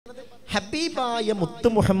ഹബീബായ മുത്ത്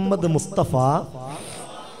മുഹമ്മദ് മുസ്തഫ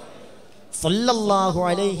സല്ലല്ലാഹു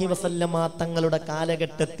അലൈഹി വസല്ലമ തങ്ങളുടെ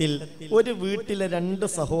കാലഘട്ടത്തിൽ ഒരു വീട്ടിലെ രണ്ട്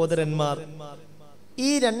സഹോദരന്മാർ, ഈ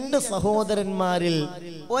രണ്ട് സഹോദരന്മാരിൽ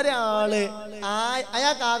ഒരാള്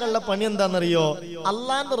അയാൾക്കാകുള്ള പണി എന്താണെന്നറിയോ?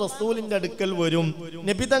 അള്ളാന്റെ റസൂലിന്റെ അടുക്കൽ വരും,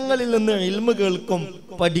 നബിതങ്ങളിൽ നിന്ന് ഇൽമു കേൾക്കും,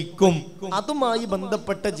 പഠിക്കും, അതുമായി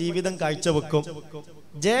ബന്ധപ്പെട്ട ജീവിതം കാഴ്ചവെക്കും.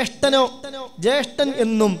 ജ്യേഷ്ഠൻ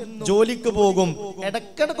എന്നും ജോലിക്ക് പോകും.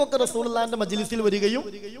 ഇടക്കിടക്കൊക്കെ റസൂലുള്ളാഹിന്റെ മജ്ലിസിൽ വരികയും,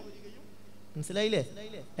 മനസ്സിലായില്ലേ?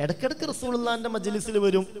 ഇടക്കിടക്ക് റസൂലുള്ളാഹിന്റെ മജ്ലിസിൽ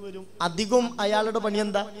വരും. അധികം അയാളുടെ പണി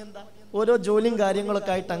എന്താ? ഓരോ ജോലിയും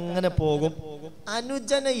കാര്യങ്ങളൊക്കെ ആയിട്ട് അങ്ങനെ പോകും.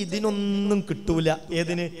 അനുജന ഇതിനൊന്നും കിട്ടൂല.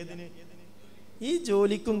 ഏതിന്? ഈ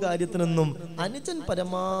ജോലിക്കും കാര്യത്തിനൊന്നും. അനുജൻ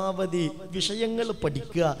പരമാവധി വിഷയങ്ങൾ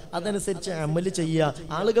പഠിക്കുക, അതനുസരിച്ച് അമല് ചെയ്യുക,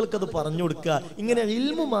 ആളുകൾക്കത് പറഞ്ഞു കൊടുക്കുക. ഇങ്ങനെ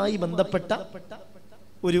ഇൽമുമായി ബന്ധപ്പെട്ട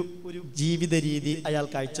ഒരു ജീവിത രീതി അയാൾ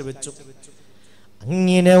കാഴ്ചവെച്ചു.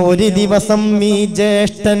 അങ്ങനെ ഒരു ദിവസം ഈ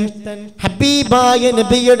ജ്യേഷ്ഠൻ ഹബീബായ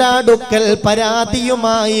നബിയുടെ അടുക്കൽ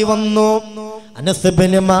പരാതിയുമായി വന്നു. അനസ്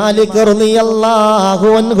ഇബ്നു മാലിക് റളിയല്ലാഹു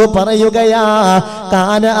അൻഹു പറയുകയാ,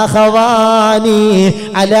 കാന അഖവാനി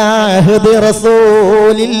അലാ അഹ്ദി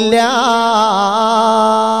റസൂലില്ലാഹ്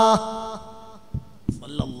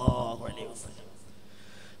സല്ലല്ലാഹു അലൈഹി വസല്ലം.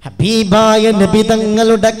 ഹബീബായ നബി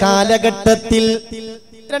തങ്ങളുടെ കാലഘട്ടത്തിൽ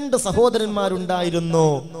രണ്ട് സഹോദരന്മാരുണ്ടായിരുന്നു.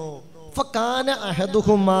 ഫകാന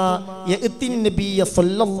അഹദുഹുമാ യഅതിൻ നബിയ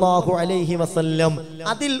സല്ലല്ലാഹു അലൈഹി വസല്ലം.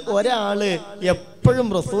 അതിൽ ഒരാള് എപ്പോഴും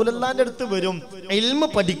റസൂലുള്ളാഹിന്റെ അടുത്ത് വരും, ഇൽമു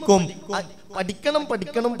പഠിക്കും,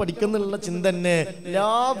 പഠിക്കുന്നുള്ള ചിന്ത തന്നെ,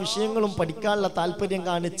 എല്ലാ വിഷയങ്ങളും പഠിക്കാനുള്ള താല്പര്യം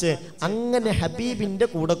കാണിച്ച് അങ്ങനെ ഹബീബിന്റെ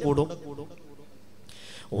കൂടെ കൂടും.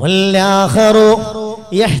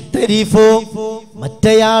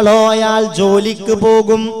 മറ്റയാളോ അയാൾ ജോലിക്ക്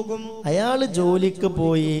പോകും. അയാൾ ജോലിക്ക്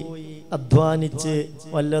പോയി അധ്വാനിച്ച്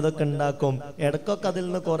വല്ലതൊക്കെ ഉണ്ടാക്കും. ഇടക്കൊക്കെ അതിൽ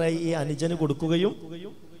നിന്ന് കുറെ ഈ അനുജന് കൊടുക്കുകയും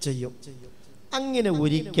ചെയ്യും. അങ്ങനെ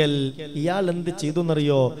ഒരിക്കൽ ഇയാൾ എന്ത് ചെയ്തു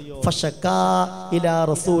എന്നറിയോ? ഫശകാ ഇലാ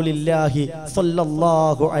റസൂലില്ലാഹി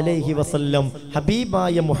സ്വല്ലല്ലാഹു അലൈഹി വസല്ലം.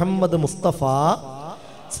 ഹബീബായ മുഹമ്മദ് മുസ്തഫ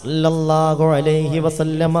സല്ലല്ലാഹു അലൈഹി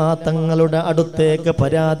വസല്ലമ തങ്ങളുടെ അടുത്തേക്ക്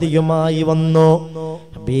പരാതിയുമായി വന്നു.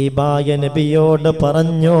 ഹബീബായ നബിയോട്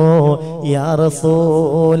പറഞ്ഞു, യാ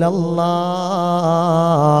റസൂലല്ലാഹ്,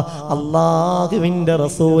 അല്ലാഹുവിന്റെ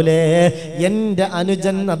റസൂലേ, എൻ്റെ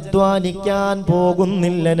അനുജൻ അധ്വാനിക്കാൻ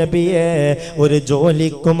പോകുന്നില്ല നബിയേ, ഒരു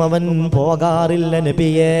ജോലിക്കും അവൻ പോകാറില്ല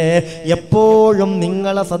നബിയേ, എപ്പോഴും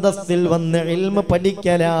നിങ്ങളെ സദസ്സിൽ വന്ന് ഇൽമു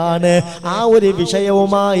പഠിക്കലാണ്, ആ ഒരു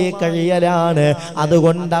വിഷയവുമായി കഴിയലാണ്.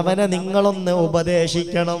 അതുകൊണ്ട് അവനെ നിങ്ങളൊന്ന്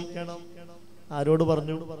ഉപദേശിക്കണം. ആരോട്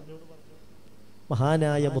പറഞ്ഞു?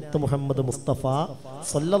 മഹാനായ മുത്ത് മുഹമ്മദ് മുസ്തഫ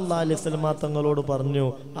സല്ലല്ലാഹു അലൈഹി വസല്ലം തങ്ങളോട് പറഞ്ഞു,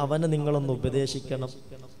 അവനെ നിങ്ങളൊന്ന് ഉപദേശിക്കണം.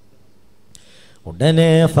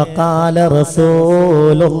 ഉടനെ ഫഖാല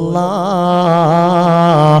റസൂലുള്ളാഹ്,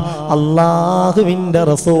 അല്ലാഹുവിന്റെ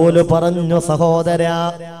റസൂല് പറഞ്ഞു, സഹോദരാ,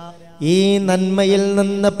 ഈ നന്മയിൽ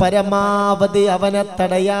നിന്ന് പരമാവധി അവനെ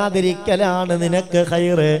തടയാതിരിക്കലാണ് നിനക്ക്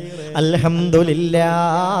ഖൈറ്. അൽഹംദുലില്ലാഹ്,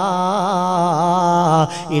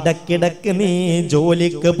 ഇടക്കിടക്ക് നീ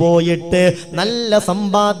ജോലിക്ക് പോയിട്ട് നല്ല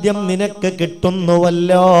സമ്പാദ്യം നിനക്ക്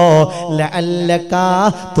കിട്ടുന്നുവല്ലോ. ലഅല്ലക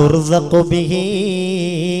തുർസഖു ബിഹി,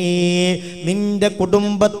 നിന്റെ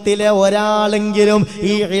കുടുംബത്തിലെ ഒരാളെങ്കിലും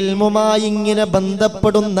ഈ ഇൽമുമായി ഇങ്ങനെ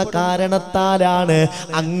ബന്ധപ്പെടുന്ന കാരണത്താലാണ്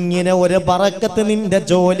അങ്ങനെ ഒരു ബറക്കത്ത് നിന്റെ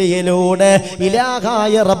ജോലിയിലൂടെ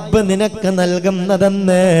ഇലാഹായ റബ്ബ് നിനക്ക്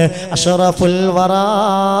നൽകുന്നതെന്ന് അഷ്റഫുൽ വറാ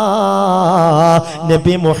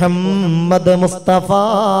നബി മുഹമ്മദ് മുസ്തഫ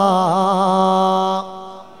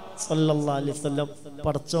സല്ലല്ലാഹു അലൈഹി വസല്ലം.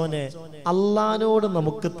 പടച്ചോനെ, അള്ളാനോട്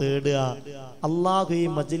നമുക്ക് തേടുക. അള്ളാഹു ഈ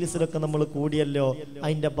മജ്ലിസിലൊക്കെ നമ്മൾ കൂടിയല്ലോ,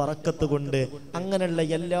 അതിന്റെ ബറക്കത്ത് കൊണ്ട് അങ്ങനെയുള്ള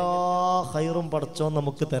എല്ലാ ഖൈറും പടച്ചോൻ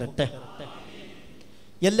നമുക്ക് തരട്ടെ.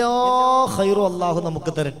 എല്ലാ ഖൈറും അള്ളാഹു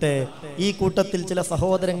നമുക്ക് തരട്ടെ. ഈ കൂട്ടത്തിൽ ചില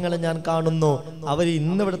സഹോദരങ്ങൾ ഞാൻ കാണുന്നു, അവർ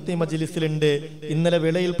ഇന്ന് ഇവിടുത്തെ മജ്ലിസിലുണ്ട്. ഇന്നലെ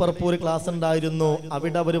വിളയിൽ പറപ്പൂർ ക്ലാസ് ഉണ്ടായിരുന്നു,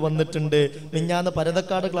 അവിടെ അവർ വന്നിട്ടുണ്ട്. മിഞ്ഞാന്ന്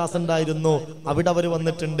പരതക്കാട് ക്ലാസ് ഉണ്ടായിരുന്നു, അവിടെ അവർ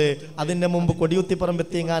വന്നിട്ടുണ്ട്. അതിന്റെ മുമ്പ്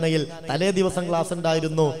കൊടിയുത്തിപ്പറമ്പെത്തിയങ്ങാനയിൽ തലേ ദിവസം ക്ലാസ്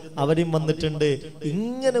ഉണ്ടായിരുന്നു, അവരും വന്നിട്ടുണ്ട്.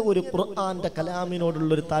 ഇങ്ങനെ ഒരു ഖുർആന്റെ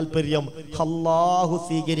കലാമിനോടുള്ളൊരു താല്പര്യം അല്ലാഹു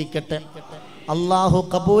സ്വീകരിക്കട്ടെ, അല്ലാഹു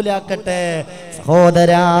കബൂലാക്കട്ടെ.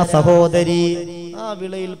 സഹോദരാ, സഹോദരി, ആ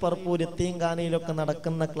വിളയിൽ പറപ്പൂര് തീങ്കാനയിലൊക്കെ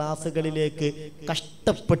നടക്കുന്ന ക്ലാസ്സുകളിലേക്ക്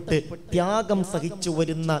കഷ്ടപ്പെട്ട് ത്യാഗം സഹിച്ചു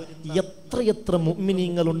വരുന്ന എത്രയെത്ര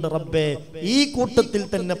മുഅ്മിനീങ്ങളുണ്ട് റബ്ബേ. ഈ കൂട്ടത്തിൽ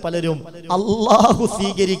തന്നെ പലരും അല്ലാഹു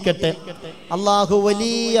സ്വീകരിക്കട്ടെ, അല്ലാഹു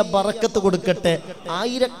വലിയ ബറക്കത്ത് കൊടുക്കട്ടെ.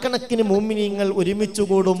 ആയിരക്കണക്കിന് മുഅ്മിനീങ്ങൾ ഒരുമിച്ച്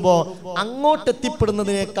കൂടുമ്പോ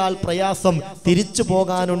അങ്ങോട്ടെത്തിപ്പെടുന്നതിനേക്കാൾ പ്രയാസം തിരിച്ചു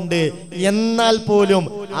പോകാനുണ്ട്. എന്നാൽ പോലും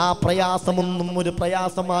ആ പ്രയാസമൊന്നും ഒരു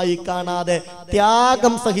പ്രയാസമായി കാണാതെ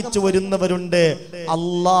ത്യാഗം സഹിച്ചു വരുന്നവരുണ്ട്.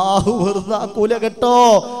 അല്ലാഹു വെറുതെ ആക്കൂല കേട്ടോ.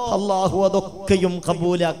 അല്ലാഹു അതൊക്കെയും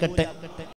ഖബൂലാക്കട്ടെ.